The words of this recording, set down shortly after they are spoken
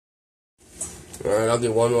Alright, I'll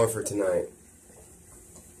do one more for tonight.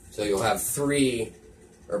 So you'll have 3,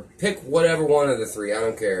 or pick whatever one of the 3, I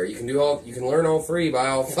don't care. You can learn all 3 by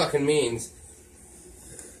all fucking means.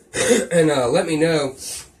 And let me know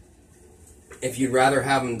if you'd rather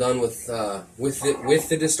have them done with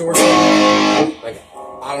the distortion. Like,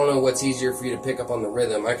 I don't know what's easier for you to pick up on the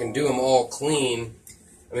rhythm. I can do them all clean.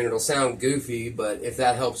 I mean, it'll sound goofy, but if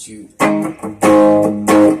that helps you...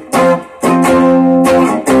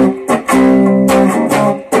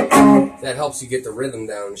 that helps you get the rhythm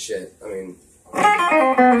down and shit. I mean...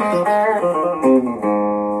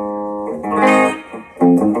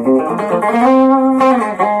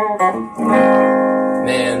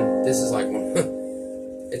 Man, this is like...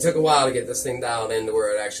 It took a while to get this thing dialed into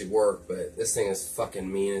where it actually worked, but this thing is fucking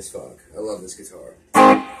mean as fuck. I love this guitar.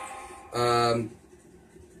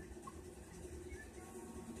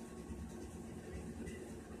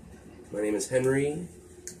 My name is Henry.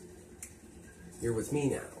 You're with me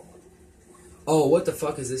now. Oh, what the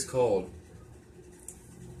fuck is this called?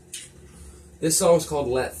 This song's called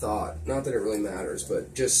Let Thought. Not that it really matters,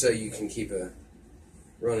 but just so you can keep a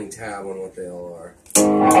running tab on what they all are.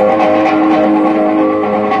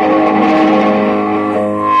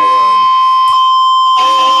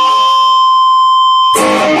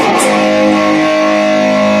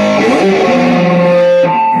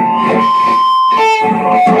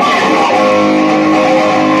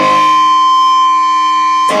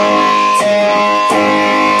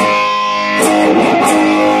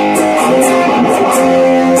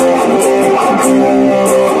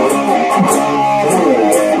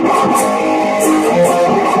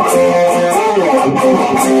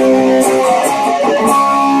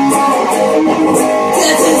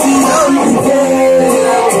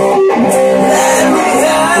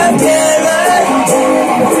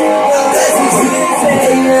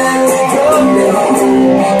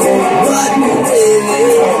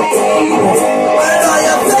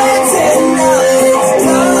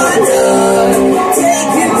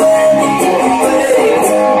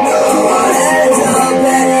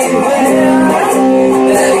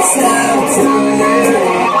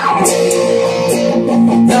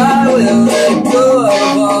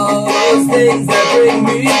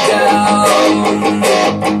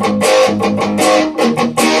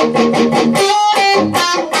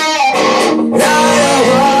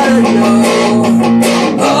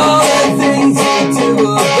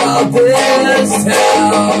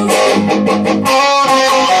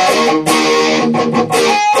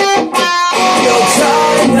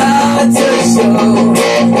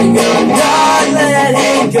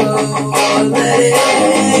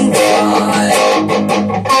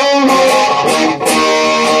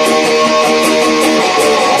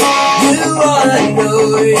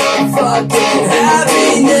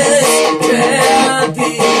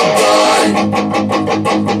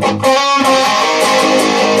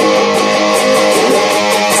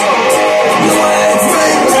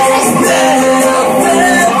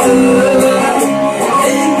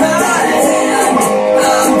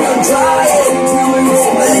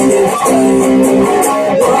 Trying to explain it.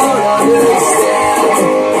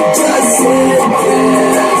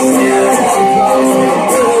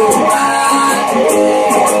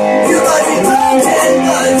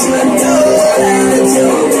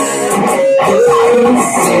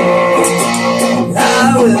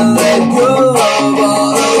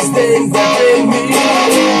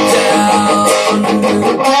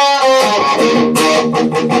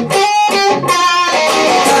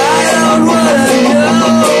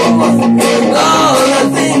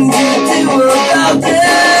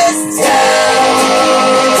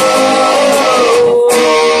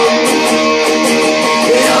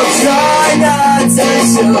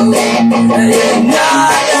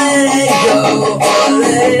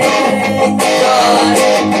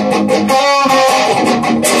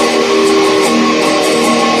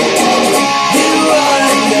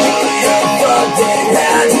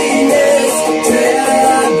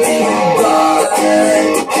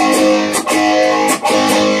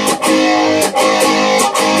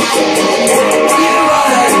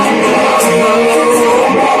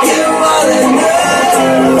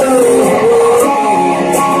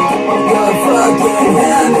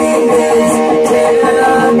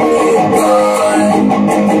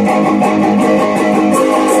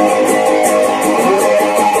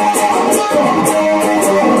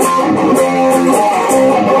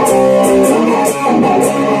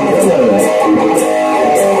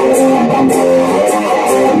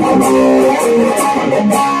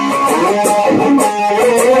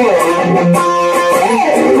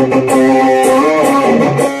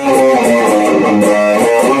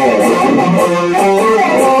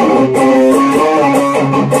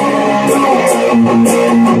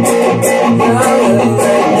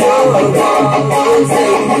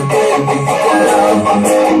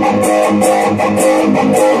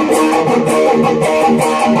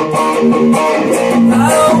 I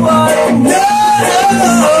don't wanna know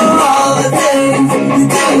all the things you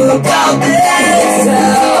do about this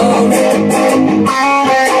town.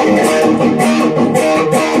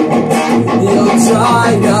 You'll try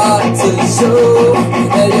not to show,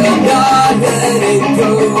 and you're not letting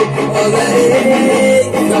go or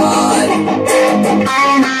letting God.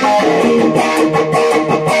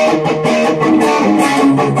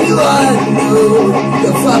 You ought to know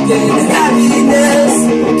the fucking happiness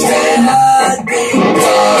cannot be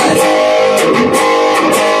bought.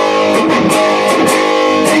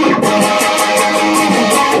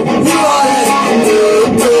 You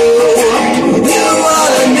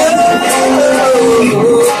ought to know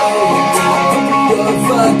the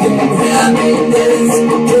fucking happiness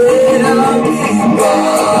cannot be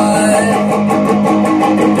bought.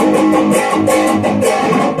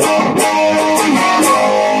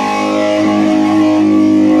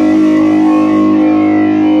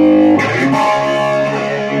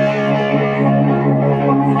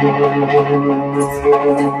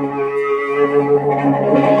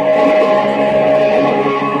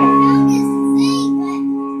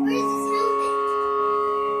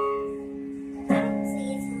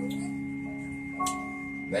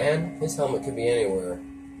 Man, his helmet could be anywhere.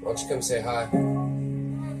 Why don't you come say hi?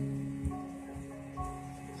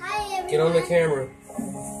 Hi everyone. Get on the camera.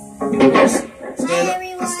 Hi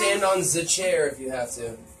everyone. Stand on the chair if you have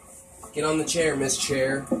to. Get on the chair, Miss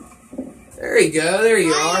Chair. There you go. There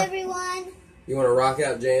you Hi are. everyone. You want to rock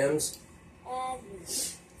out jams? No.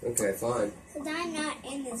 Okay, fine. Because I'm not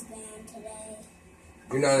in this band today.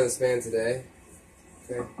 You're not in this band today?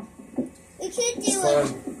 Okay. We could It's do fun.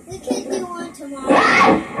 it. We could do one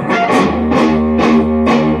tomorrow.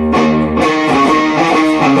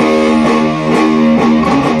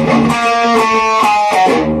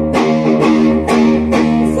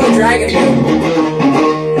 Let's play Dragon.